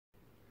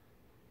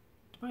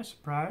my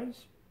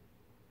surprise,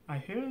 I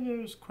hear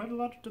there's quite a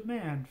lot of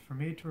demand for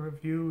me to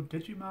review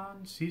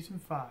Digimon Season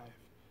 5,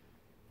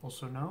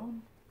 also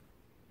known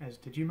as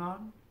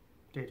Digimon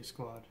Data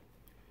Squad.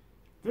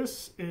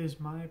 This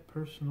is my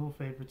personal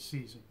favorite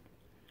season.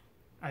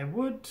 I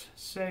would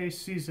say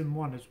Season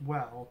 1 as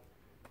well,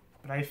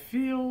 but I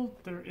feel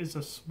there is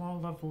a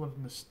small level of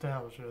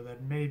nostalgia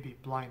that may be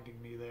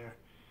blinding me there.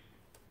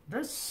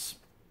 This,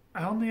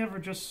 I only ever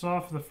just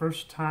saw for the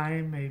first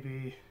time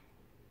maybe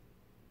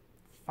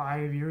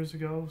 5 years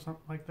ago,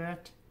 something like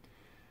that.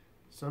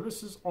 So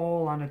this is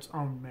all on its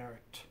own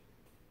merit.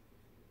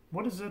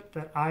 What is it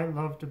that I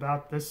loved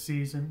about this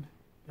season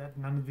that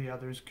none of the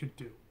others could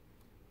do?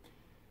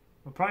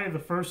 Well, probably the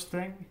first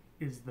thing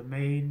is the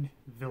main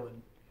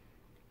villain,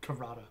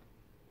 Karada.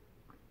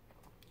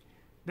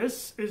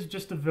 This is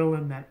just a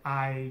villain that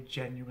I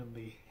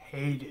genuinely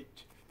hated.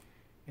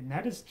 And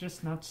that is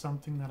just not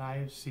something that I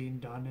have seen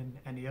done in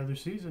any other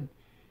season.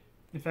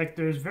 In fact,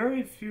 there's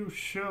very few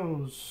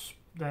shows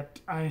that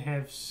I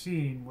have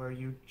seen where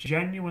you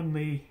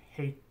genuinely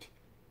hate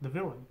the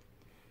villain.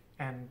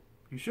 And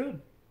you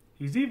should.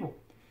 He's evil.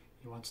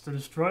 He wants to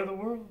destroy the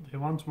world. He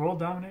wants world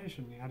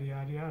domination, yada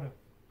yada yada.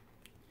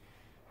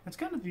 That's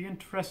kind of the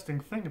interesting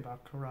thing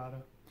about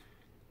Karada,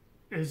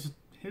 is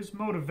his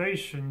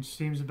motivation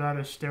seems about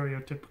as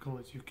stereotypical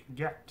as you can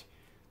get.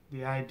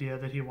 The idea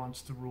that he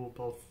wants to rule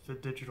both the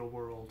digital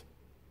world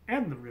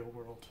and the real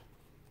world.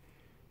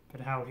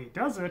 But how he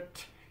does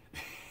it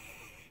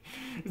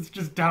is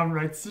just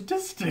downright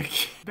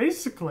sadistic.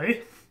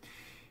 Basically,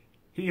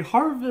 he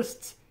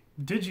harvests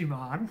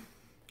Digimon,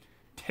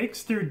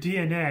 takes their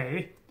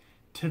DNA,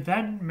 to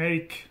then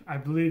make, I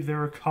believe they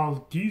were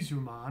called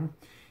Digimon,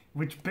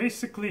 which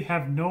basically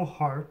have no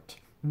heart,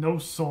 no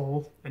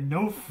soul, and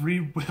no free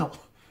will.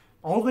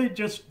 All they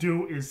just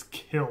do is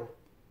kill.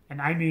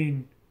 And I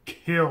mean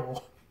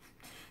kill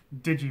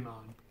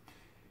Digimon.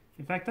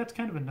 In fact, that's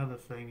kind of another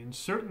thing. In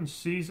certain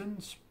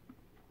seasons,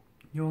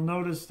 you'll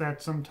notice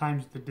that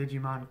sometimes the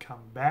Digimon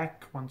come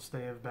back once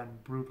they have been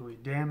brutally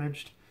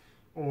damaged,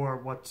 or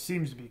what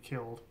seems to be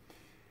killed.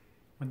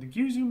 When the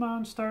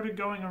Digimon started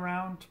going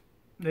around,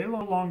 they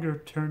no longer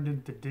turned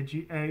into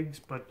Digi-eggs,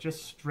 but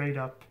just straight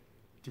up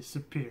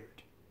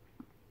disappeared.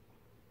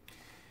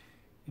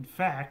 In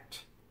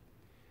fact,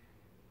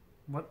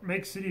 what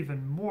makes it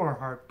even more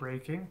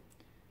heartbreaking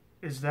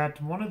is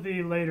that one of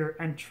the later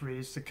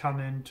entries to come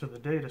into the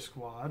Data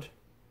Squad,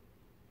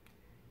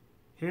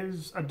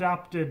 his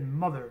adopted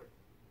mother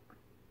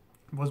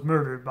was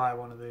murdered by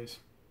one of these.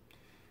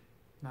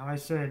 Now I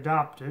say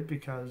adopted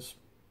because,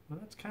 well,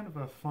 that's kind of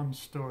a fun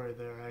story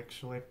there,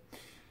 actually.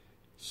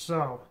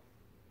 So,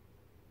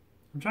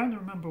 I'm trying to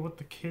remember what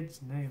the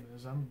kid's name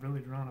is. I'm really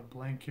drawing a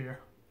blank here.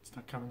 It's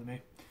not coming to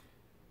me.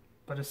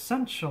 But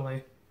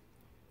essentially,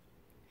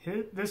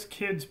 this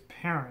kid's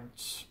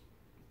parents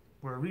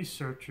were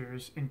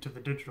researchers into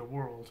the digital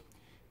world.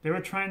 They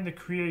were trying to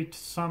create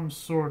some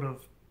sort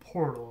of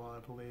portal,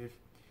 I believe.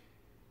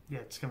 Yeah,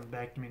 it's coming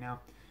back to me now.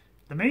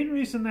 The main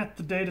reason that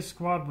the Data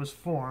Squad was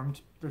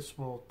formed, this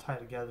will tie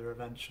together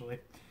eventually,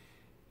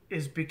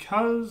 is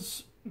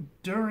because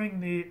during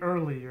the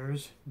early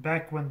years,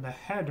 back when the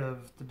head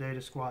of the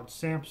Data Squad,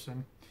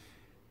 Samson,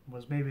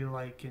 was maybe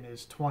like in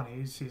his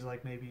 20s, he's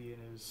like maybe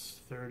in his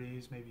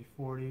 30s, maybe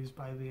 40s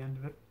by the end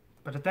of it.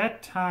 But at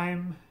that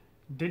time,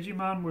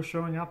 Digimon were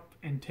showing up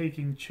and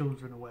taking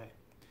children away.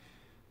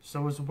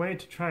 So as a way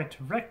to try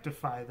to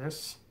rectify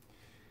this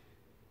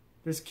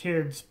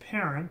kid's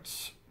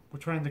parents were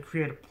trying to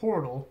create a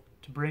portal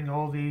to bring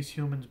all these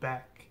humans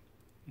back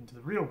into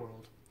the real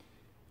world.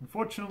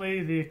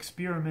 Unfortunately, the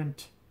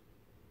experiment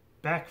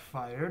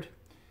backfired.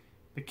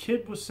 The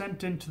kid was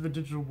sent into the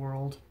digital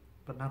world,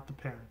 but not the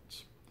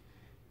parents.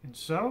 And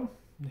so,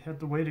 they had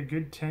to wait a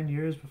good 10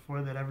 years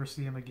before they'd ever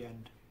see him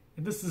again.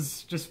 And this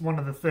is just one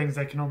of the things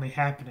that can only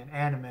happen in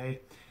anime.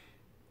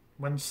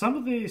 When some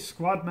of the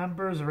squad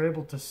members are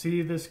able to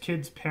see this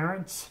kid's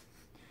parents,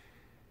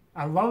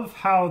 I love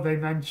how they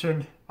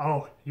mention,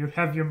 oh, you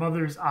have your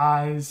mother's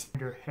eyes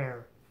and her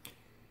hair.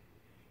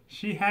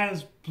 She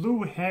has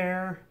blue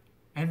hair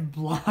and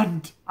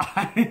blonde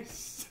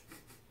eyes.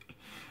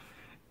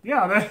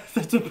 Yeah,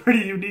 that's a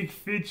pretty unique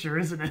feature,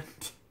 isn't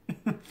it?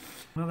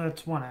 Well,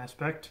 that's one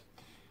aspect.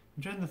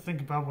 I'm trying to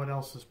think about what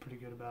else is pretty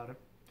good about it.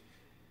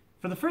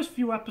 For the first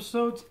few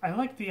episodes, I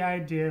like the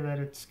idea that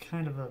it's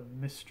kind of a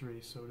mystery,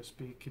 so to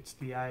speak. It's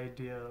the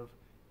idea of,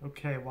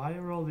 okay, why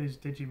are all these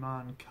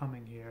Digimon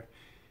coming here?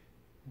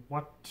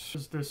 What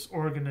does this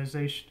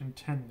organization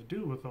intend to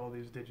do with all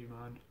these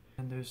Digimon?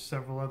 And there's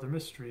several other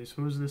mysteries.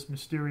 Who's this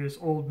mysterious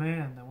old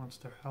man that wants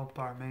to help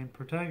our main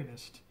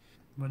protagonist?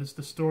 What is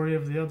the story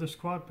of the other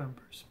squad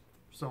members?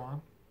 So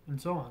on and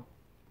so on.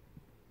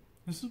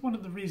 This is one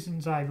of the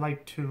reasons I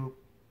like to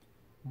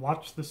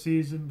watch the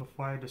season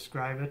before I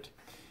describe it,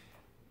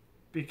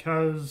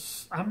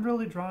 because I'm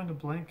really drawing a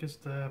blank as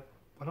to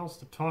what else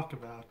to talk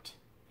about.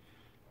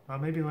 Well,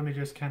 maybe let me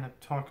just kind of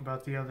talk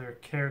about the other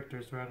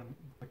characters right on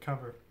the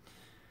cover.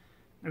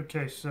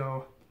 Okay,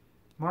 so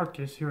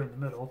Marcus here in the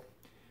middle.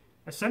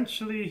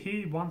 Essentially,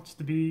 he wants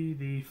to be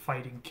the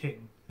fighting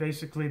king.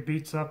 Basically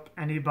beats up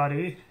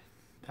anybody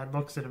that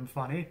looks at him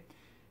funny,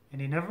 and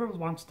he never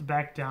wants to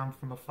back down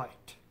from a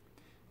fight.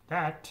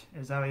 That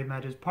is how he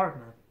met his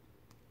partner,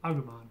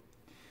 Agumon.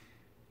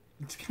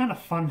 It's kind of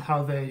fun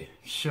how they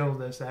show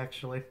this,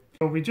 actually.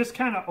 So we just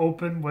kind of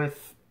open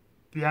with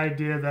the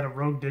idea that a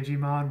rogue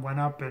Digimon went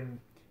up and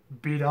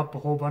beat up a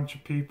whole bunch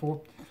of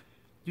people.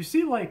 You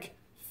see like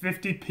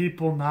 50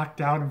 people knocked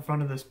out in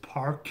front of this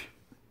park.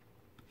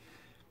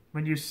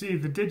 When you see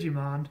the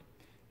Digimon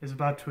is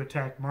about to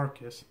attack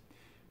Marcus.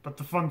 But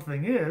the fun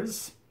thing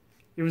is,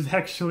 it was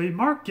actually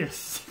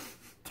Marcus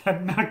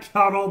that knocked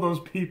out all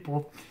those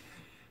people.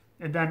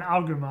 And then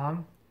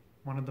Agumon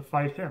wanted to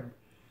fight him.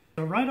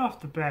 So right off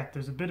the bat,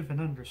 there's a bit of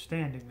an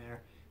understanding there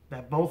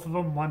that both of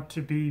them want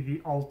to be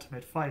the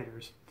ultimate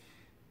fighters.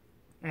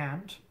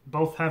 And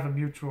both have a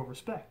mutual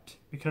respect.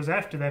 Because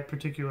after that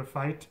particular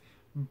fight,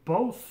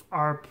 both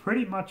are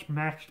pretty much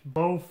matched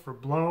blow for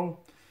blow.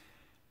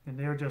 And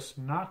they're just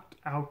knocked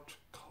out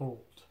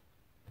cold.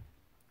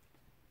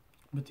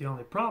 But the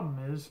only problem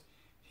is,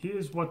 he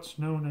is what's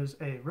known as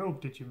a rogue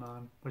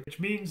Digimon, which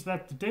means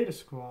that the Data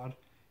Squad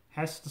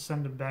has to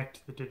send him back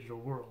to the digital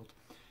world.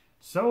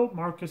 So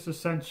Marcus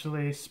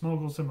essentially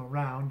smuggles him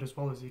around as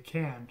well as he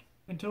can,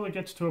 until it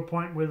gets to a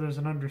point where there's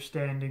an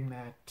understanding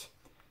that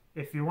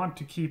if you want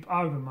to keep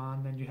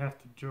Agumon, then you have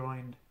to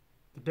join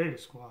the Data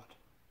Squad.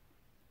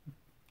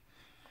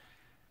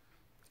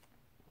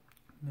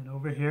 And then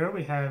over here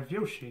we have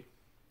Yoshi.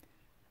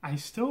 I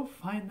still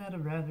find that a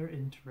rather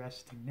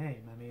interesting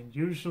name. I mean,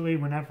 usually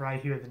whenever I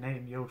hear the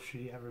name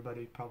Yoshi,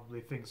 everybody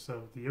probably thinks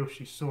of the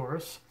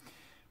Yoshisaurus.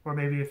 Or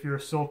maybe if you're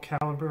a Soul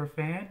Calibur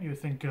fan, you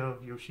think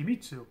of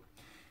Yoshimitsu.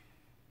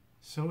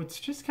 So it's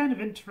just kind of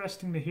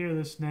interesting to hear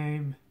this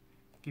name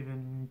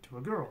given to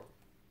a girl.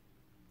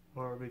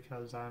 Or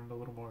because I'm a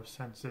little more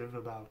sensitive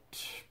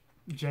about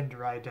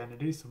gender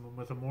identity, someone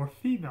with a more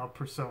female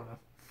persona.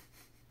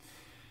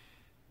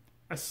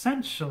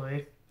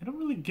 Essentially, I don't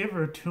really give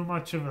her too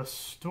much of a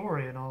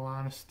story, in all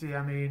honesty.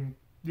 I mean,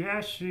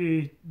 yeah,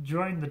 she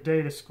joined the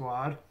Data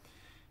Squad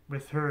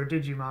with her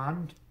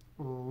Digimon,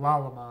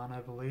 BanchoLeomon, I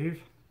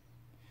believe.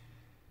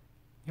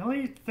 The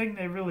only thing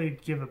they really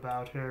give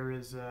about her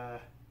is,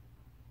 well,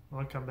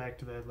 I'll come back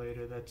to that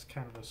later. That's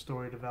kind of a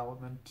story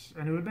development.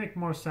 And it would make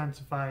more sense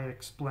if I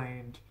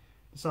explained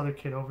this other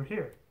kid over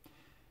here,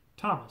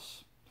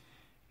 Thomas.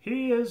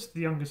 He is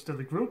the youngest of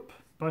the group,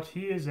 but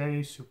he is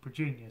a super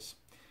genius.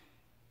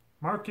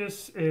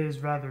 Marcus is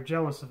rather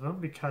jealous of him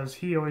because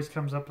he always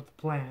comes up with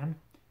a plan,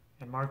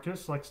 and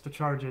Marcus likes to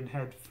charge in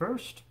head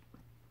first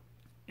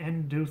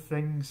and do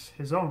things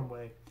his own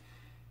way,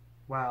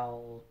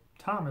 while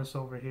Thomas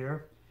over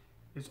here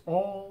is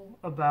all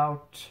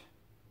about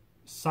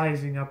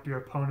sizing up your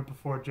opponent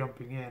before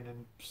jumping in,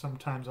 and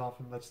sometimes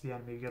often lets the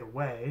enemy get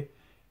away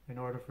in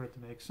order for it to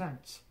make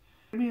sense.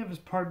 Then we have his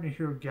partner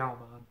here,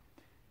 Galmon.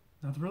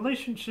 Now the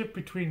relationship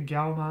between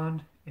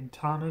Galmon and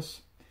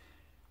Thomas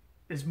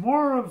is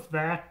more of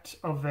that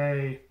of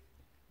a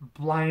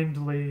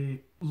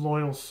blindly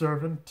loyal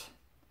servant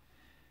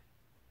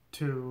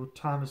to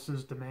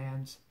Thomas's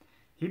demands.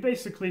 He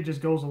basically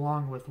just goes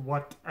along with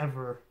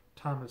whatever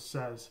Thomas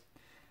says.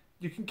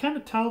 You can kind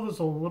of tell there's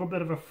a little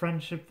bit of a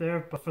friendship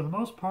there, but for the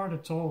most part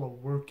it's all a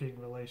working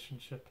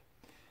relationship.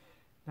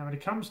 Now when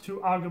it comes to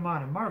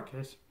Agumon and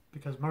Marcus,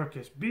 because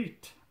Marcus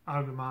beat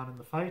Agumon in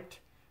the fight,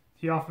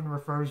 he often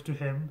refers to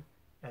him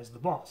as the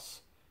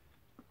boss.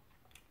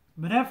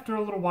 But after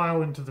a little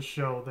while into the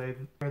show,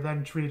 they're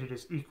then treated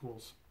as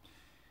equals.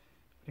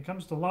 When it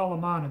comes to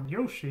BanchoLeomon and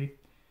Yoshi,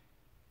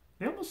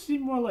 they almost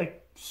seem more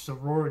like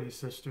sorority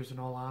sisters, in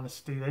all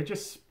honesty. They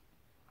just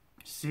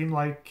seem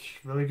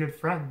like really good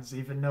friends,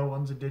 even though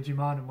one's a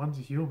Digimon and one's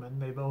a human.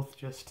 They both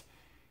just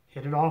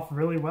hit it off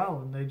really well,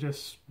 and they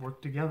just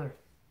work together.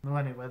 Well,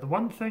 anyway, the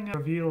one thing I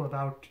reveal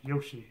about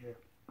Yoshi here.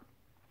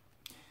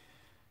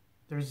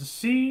 There's a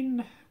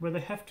scene where they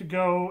have to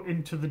go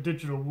into the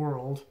digital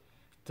world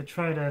to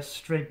try to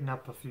straighten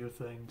up a few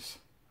things.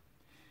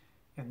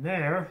 And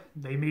there,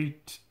 they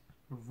meet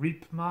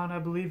Reapmon, I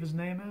believe his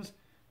name is,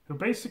 who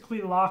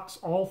basically locks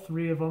all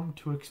three of them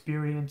to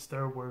experience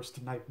their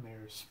worst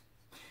nightmares.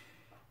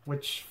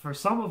 Which, for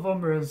some of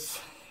them, is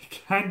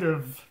kind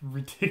of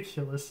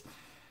ridiculous.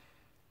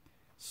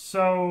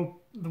 So,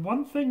 the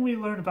one thing we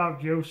learn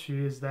about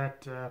Yoshi is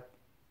that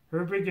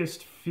her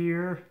biggest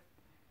fear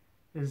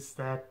is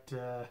that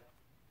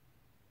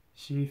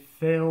she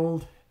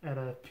failed at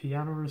a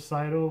piano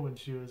recital when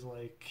she was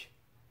like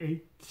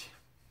 8,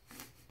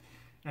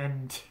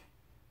 and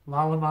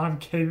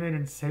BanchoLeomon came in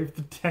and saved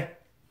the day,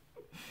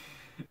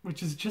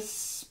 which is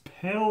just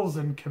pales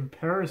in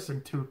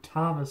comparison to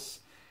Thomas,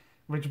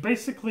 which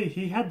basically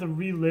he had to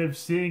relive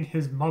seeing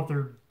his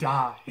mother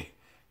die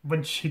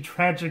when she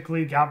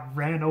tragically got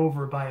ran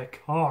over by a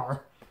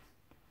car.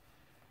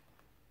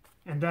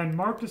 And then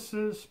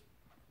Marcus's,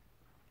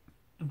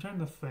 I'm trying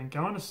to think,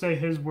 I want to say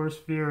his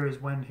worst fear is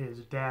when his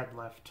dad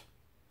left.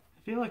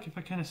 I feel like if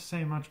I kind of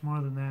say much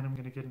more than that, I'm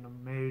going to get into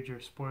major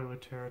spoiler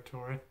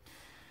territory.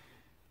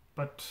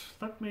 But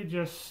let me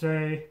just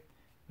say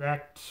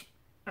that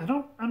I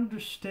don't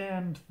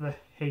understand the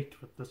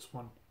hate with this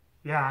one.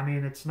 Yeah, I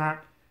mean, it's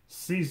not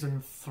season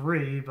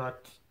 3,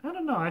 but I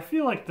don't know. I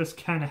feel like this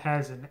kind of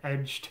has an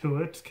edge to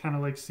it, kind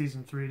of like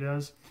season 3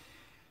 does.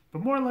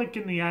 But more like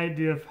in the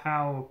idea of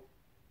how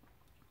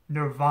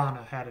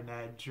Nirvana had an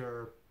edge,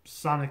 or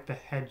Sonic the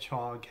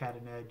Hedgehog had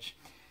an edge.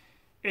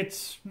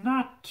 It's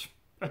not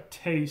a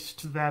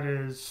taste that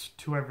is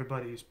to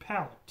everybody's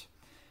palate,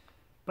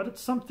 but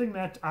it's something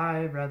that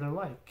I rather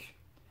like.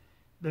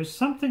 There's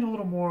something a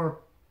little more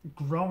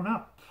grown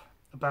up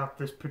about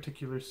this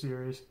particular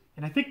series,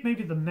 and I think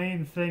maybe the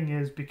main thing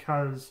is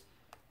because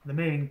the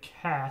main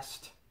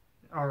cast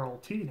are all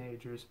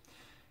teenagers,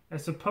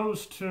 as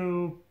opposed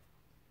to,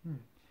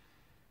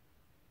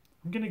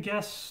 I'm gonna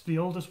guess the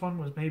oldest one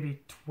was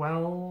maybe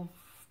 12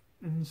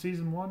 in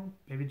season 1.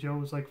 Maybe Joe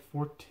was like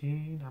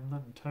 14. I'm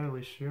not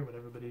entirely sure what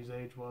everybody's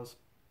age was.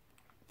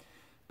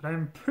 But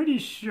I'm pretty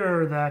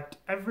sure that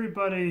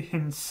everybody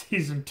in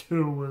season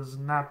 2 was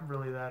not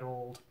really that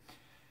old.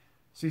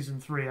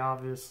 Season 3,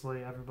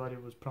 obviously, everybody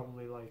was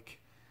probably like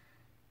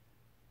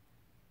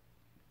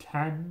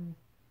 10,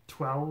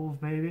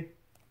 12 maybe.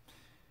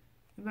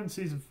 And then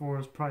season 4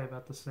 is probably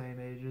about the same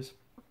ages.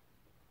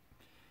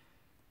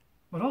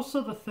 But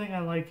also the thing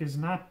I like is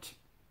not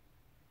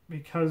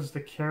because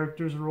the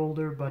characters are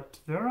older, but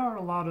there are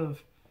a lot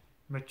of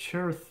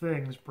mature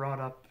things brought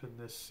up in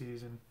this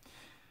season.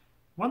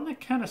 One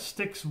that kind of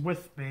sticks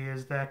with me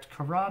is that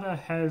Karada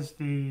has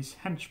these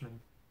henchmen,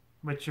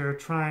 which are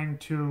trying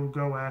to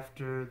go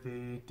after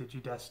the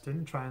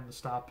Digidestin, trying to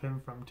stop him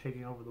from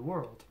taking over the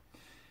world.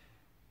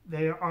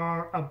 They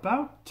are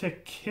about to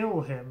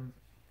kill him.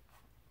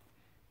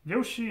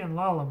 Yoshi and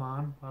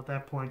Lalamon, well, at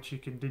that point she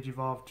can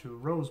digivolve to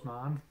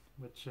Rosemon,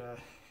 which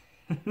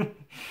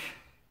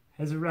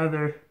has a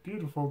rather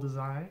beautiful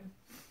design.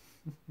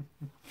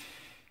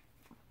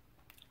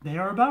 They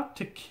are about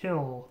to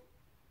kill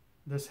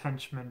this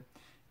henchman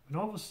when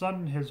all of a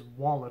sudden his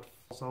wallet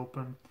falls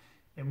open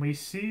and we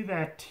see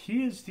that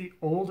he is the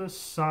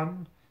oldest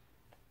son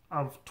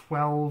of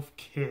 12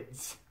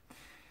 kids.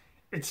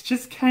 It's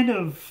just kind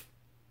of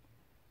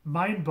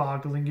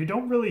mind-boggling. You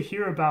don't really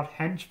hear about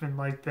henchmen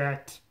like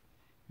that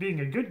being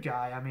a good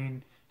guy. I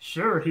mean,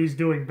 sure, he's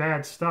doing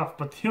bad stuff,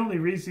 but the only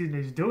reason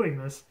he's doing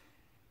this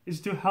is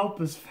to help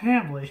his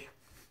family.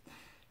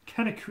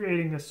 Kind of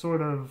creating this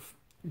sort of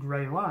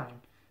gray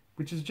line,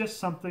 which is just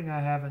something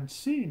I haven't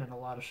seen in a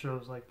lot of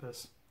shows like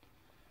this.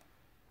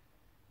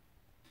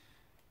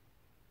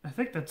 I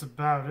think that's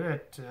about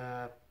it.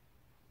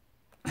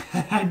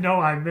 I know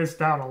I missed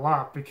out a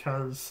lot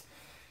because,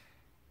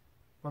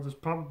 well, there's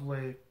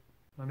probably,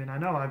 I mean, I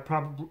know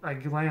I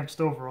glanced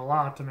over a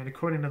lot. I mean,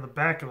 according to the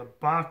back of the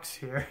box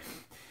here,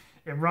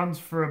 it runs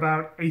for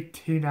about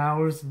 18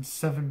 hours and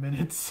 7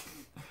 minutes.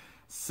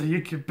 So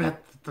you can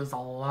bet that there's a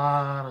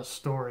lot of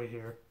story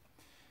here.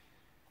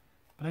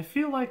 But I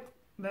feel like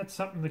that's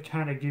something to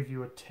kind of give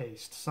you a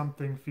taste,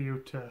 something for you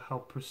to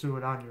help pursue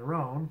it on your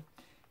own,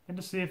 and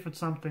to see if it's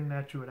something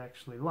that you would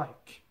actually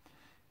like.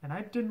 And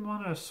I didn't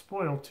want to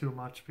spoil too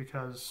much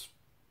because,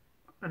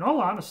 in all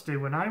honesty,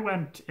 when I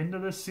went into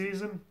this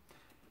season,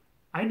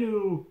 I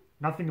knew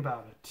nothing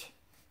about it.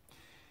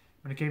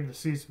 When it came to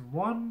season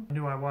 1, I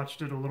knew I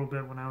watched it a little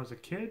bit when I was a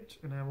kid,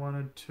 and I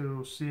wanted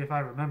to see if I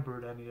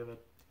remembered any of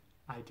it.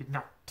 I did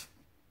not.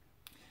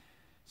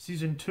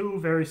 Season 2,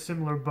 very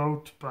similar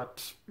boat,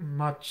 but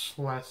much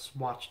less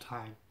watch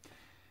time.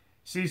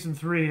 Season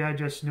 3, I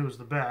just knew was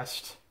the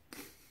best.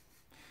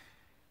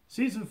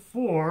 Season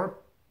 4,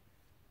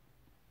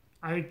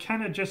 I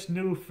kind of just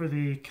knew for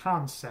the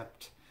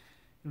concept.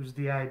 It was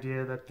the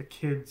idea that the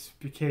kids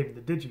became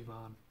the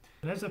Digimon.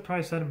 And as I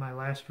probably said in my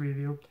last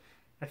review,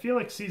 I feel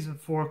like Season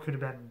 4 could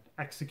have been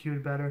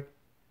executed better.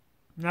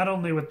 Not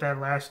only with that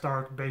last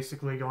arc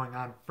basically going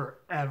on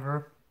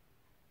forever,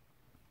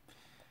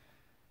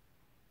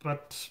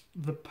 but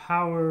the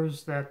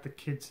powers that the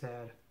kids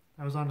had.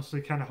 I was honestly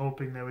kind of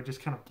hoping they would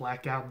just kind of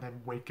black out and then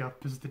wake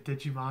up as the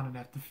Digimon and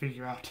have to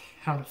figure out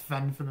how to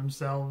fend for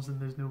themselves in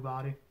this new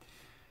body.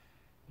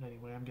 But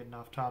anyway, I'm getting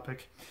off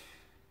topic.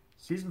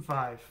 Season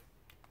 5.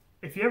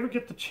 If you ever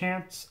get the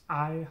chance,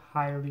 I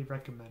highly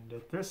recommend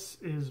it. This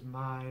is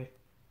my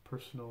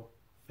personal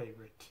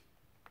favorite.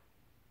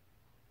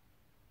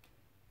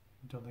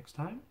 Until next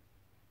time,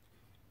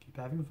 keep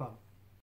having fun.